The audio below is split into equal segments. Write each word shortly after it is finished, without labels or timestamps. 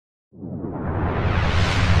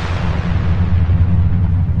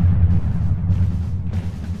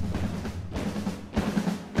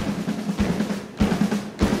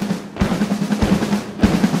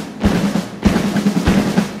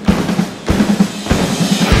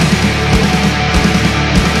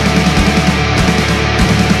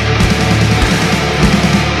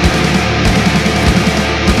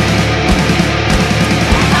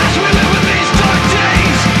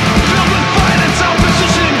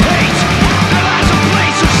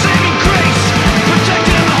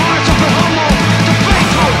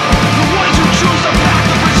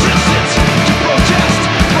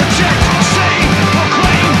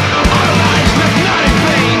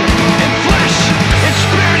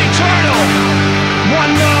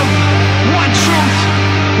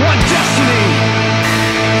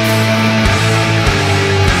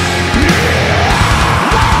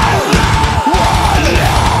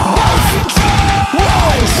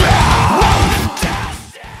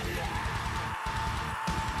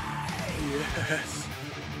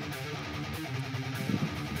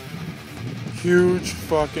huge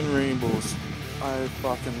fucking rainbows. I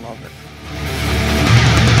fucking love it.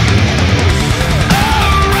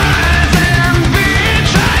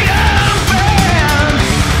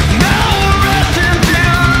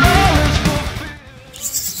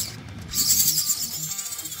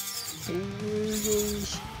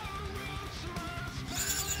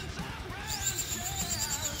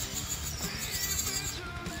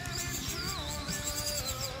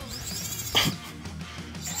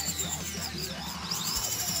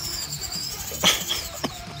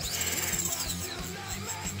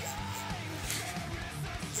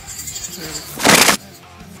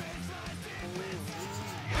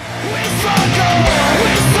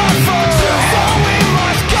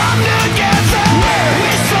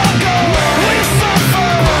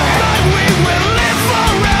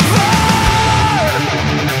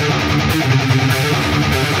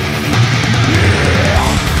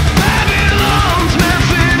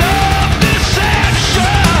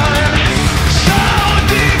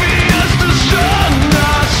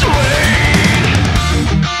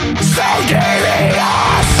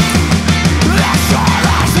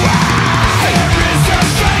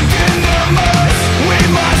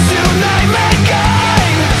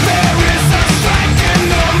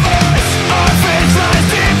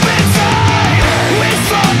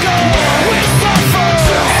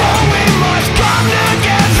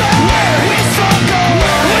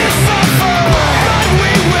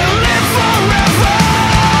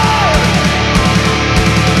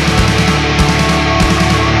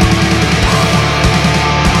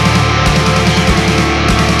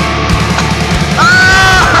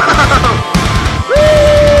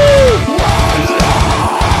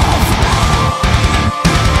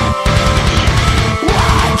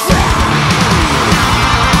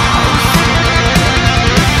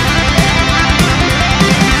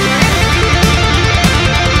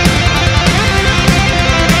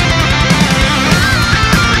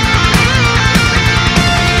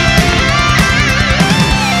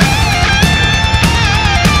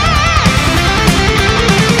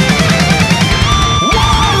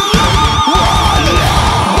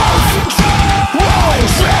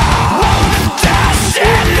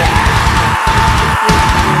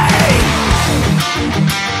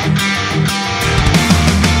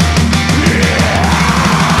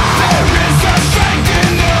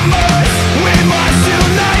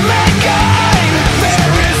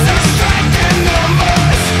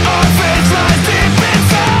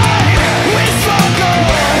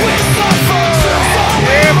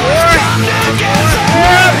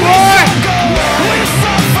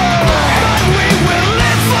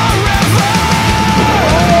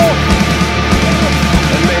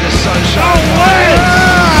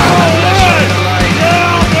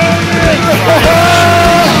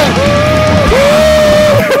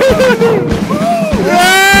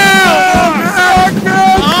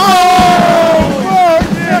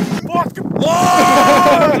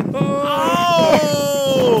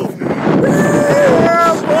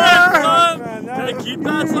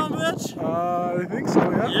 I think so,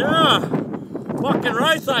 yeah. Yeah, fucking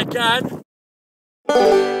right I can.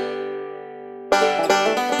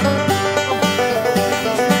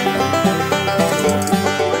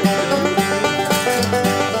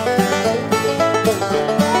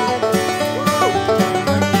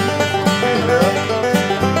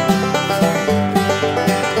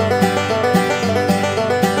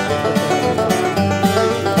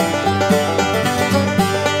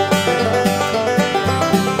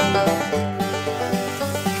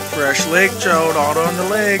 Fresh lake trout out on the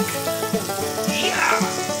lake. Yeah.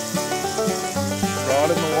 Rod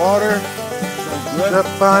in the water.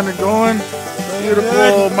 Step on and going.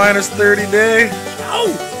 Beautiful minus 30 day. Ow!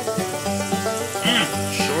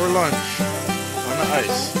 Shore lunch on the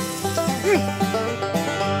ice.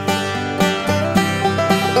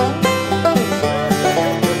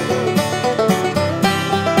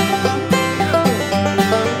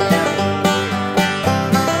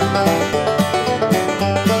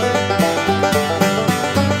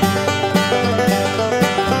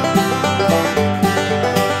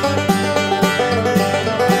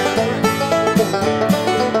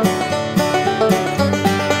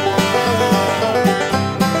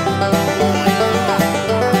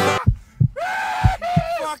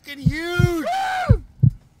 Huge!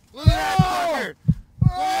 Look at that fucker!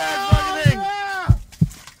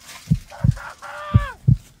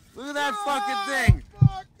 Look at that fucking thing! Look at that fucking thing!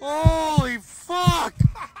 Holy fuck!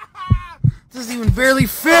 Doesn't even barely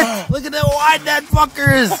fit! Look at how wide that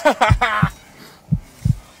fucker is!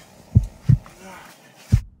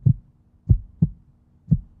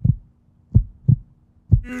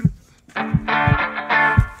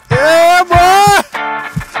 Yeah, boy!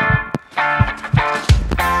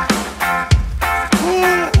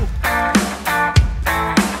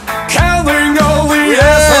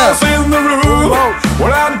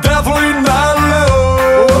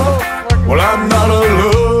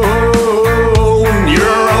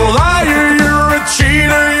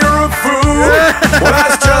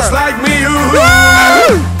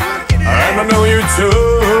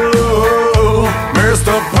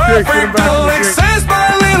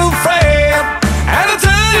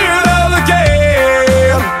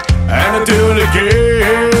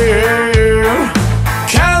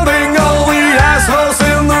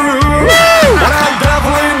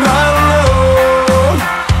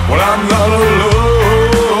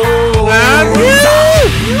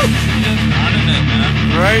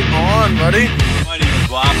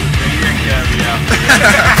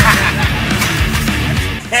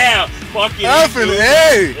 fucking F and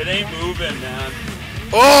A. It ain't moving, man.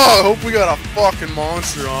 Oh, I hope we got a fucking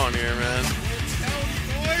monster on here, man.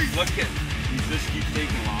 Look at you just keep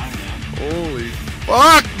taking line, man. Holy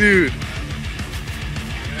fuck, dude.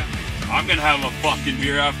 I'm gonna have a fucking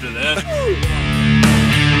beer after this.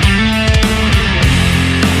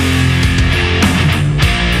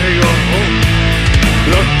 There you go. Oh.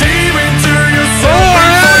 Look deep into your soul.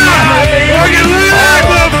 Fucking look at that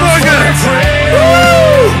motherfucker!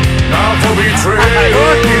 Woo! Not to betray.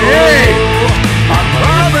 Fucking A! I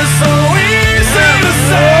promise so easy to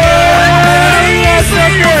say.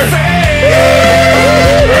 Easy to say.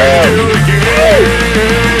 Do it again.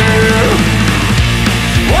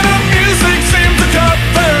 When the music seemed to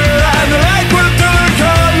cover and the light went through the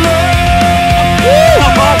colors.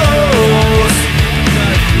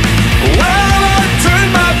 Well, I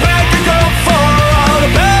turned my back and go for all the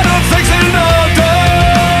better things in order.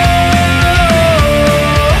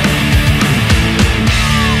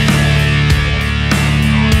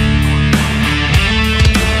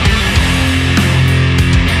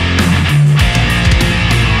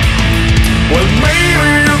 Well,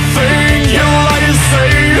 maybe you think your life is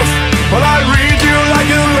safe, but I read you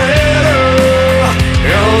like a letter,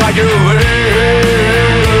 yeah, like a letter.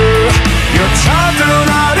 Your child do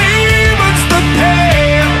not even the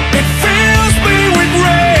pain. It fills me with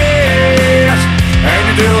rage,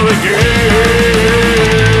 and you do it again.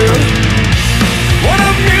 When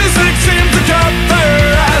the music seems to cover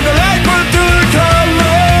and the light went through the colors.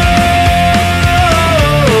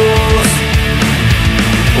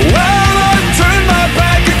 Well, I turn my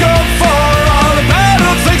back and go for all the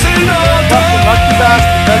better things in order. Lucky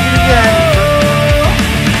bastard, does it again.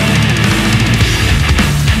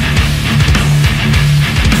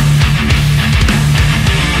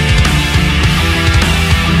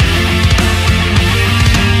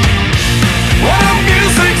 When the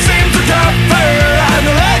music seemed to cover and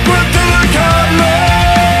the light went through the colors.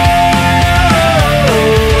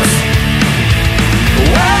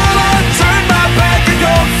 Well, I turn my back and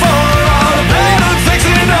go for all the better things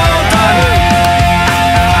in order.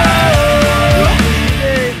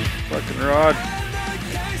 Fucking rod.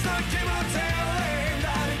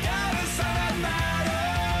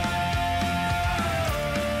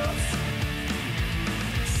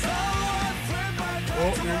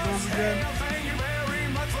 Oh, there it goes again.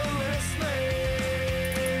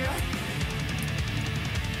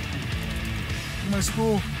 My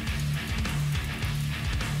school.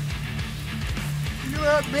 Look at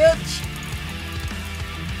that bitch.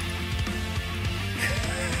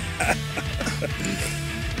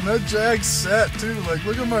 And that jag's set too. Like,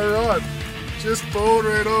 look at my rod. Just bowed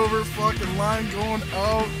right over. Fucking line going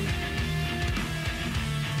out.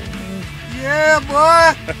 Yeah,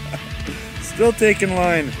 boy. Still taking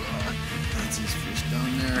line. That's his fish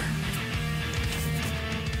down there.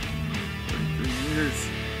 33 meters.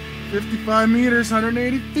 55 meters,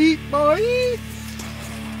 180 feet, boy.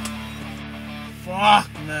 Fuck,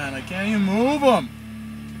 man. I can't even move him.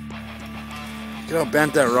 Look how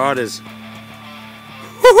bent that rod is.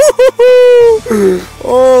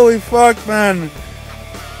 Holy fuck, man.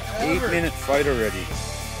 8-minute fight already.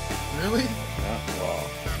 Really? Yeah, well,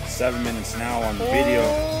 7 minutes now on the video.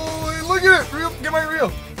 Oh, look at it. Reel, get my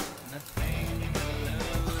reel.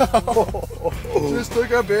 Just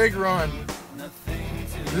took a big run.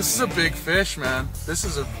 This is a big fish, man. This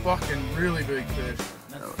is a fucking really big fish.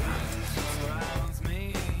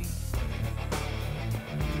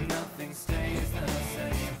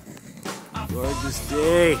 Gorgeous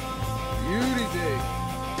day. Beauty day.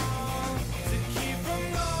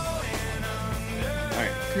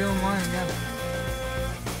 Alright. Peel him line again.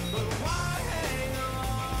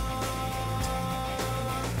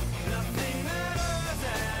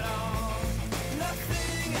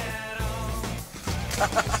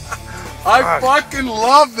 I fucking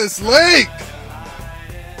love this lake.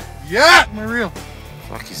 Yeah, my reel.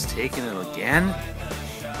 Fuck, he's taking it again?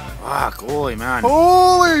 Fuck, holy man.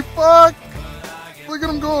 Holy fuck! Look at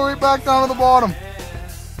him go right back down to the bottom.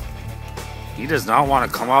 He does not want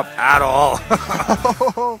to come up at all.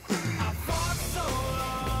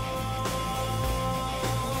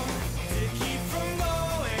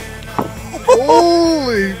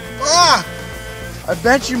 Holy fuck! I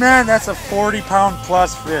bet you, man, that's a 40-pound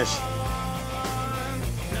plus fish.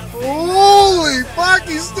 Holy fuck,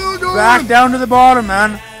 he's still going! Back down to the bottom,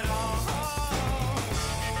 man.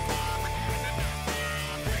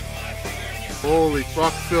 Holy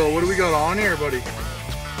fuck, Phil, what do we got on here, buddy?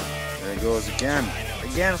 There it goes again.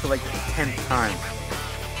 Again for like the 10th time.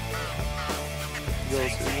 Here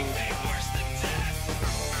he goes.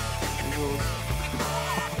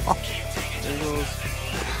 There he goes.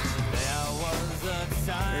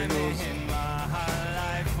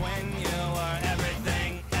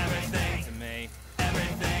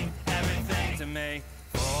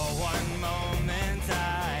 one moment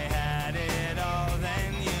I had it all,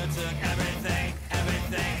 then you took everything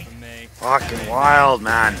from me. Fucking wild,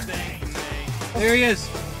 man. There he is.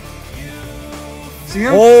 See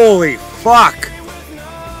him? Holy fuck.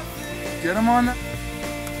 Get him on the.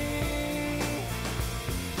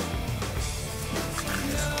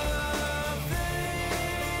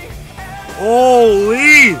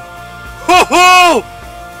 Holy. Ho ho.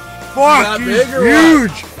 Fuck, That he's big or what?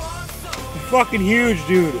 huge. He's fucking huge,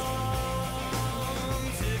 dude.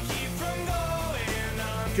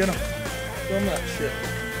 Get him. Film that shit.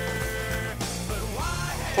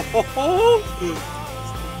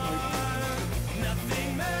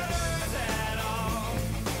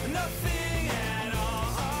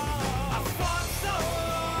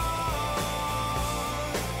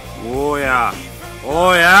 Oh yeah.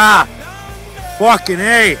 Oh yeah. Fucking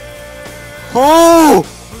A. Oh!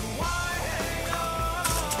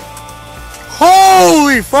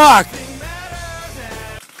 Holy fuck!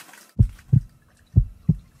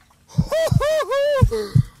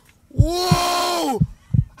 Whoa!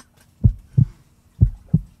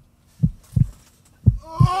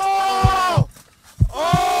 Oh!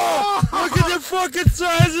 Oh! Look at the fucking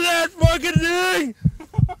size of that fucking thing!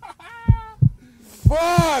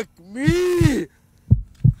 Fuck me!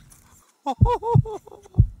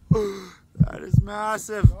 That is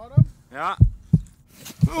massive. Got him? Yeah.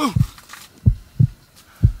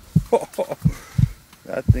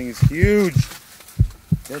 That thing is huge.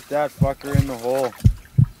 Get that fucker in the hole.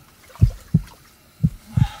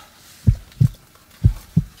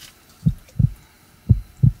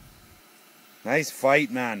 Nice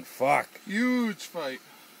fight, man. Fuck. Huge fight.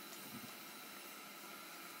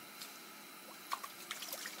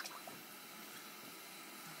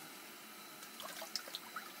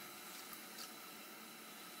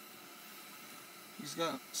 He's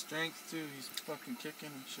got strength too. He's fucking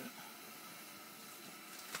kicking and shit.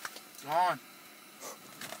 Gone.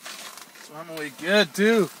 Swam away good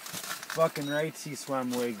too. Fucking right, he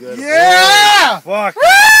swam way good. Yeah! Holy fuck.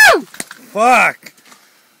 Woo! Fuck.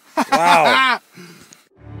 Wow.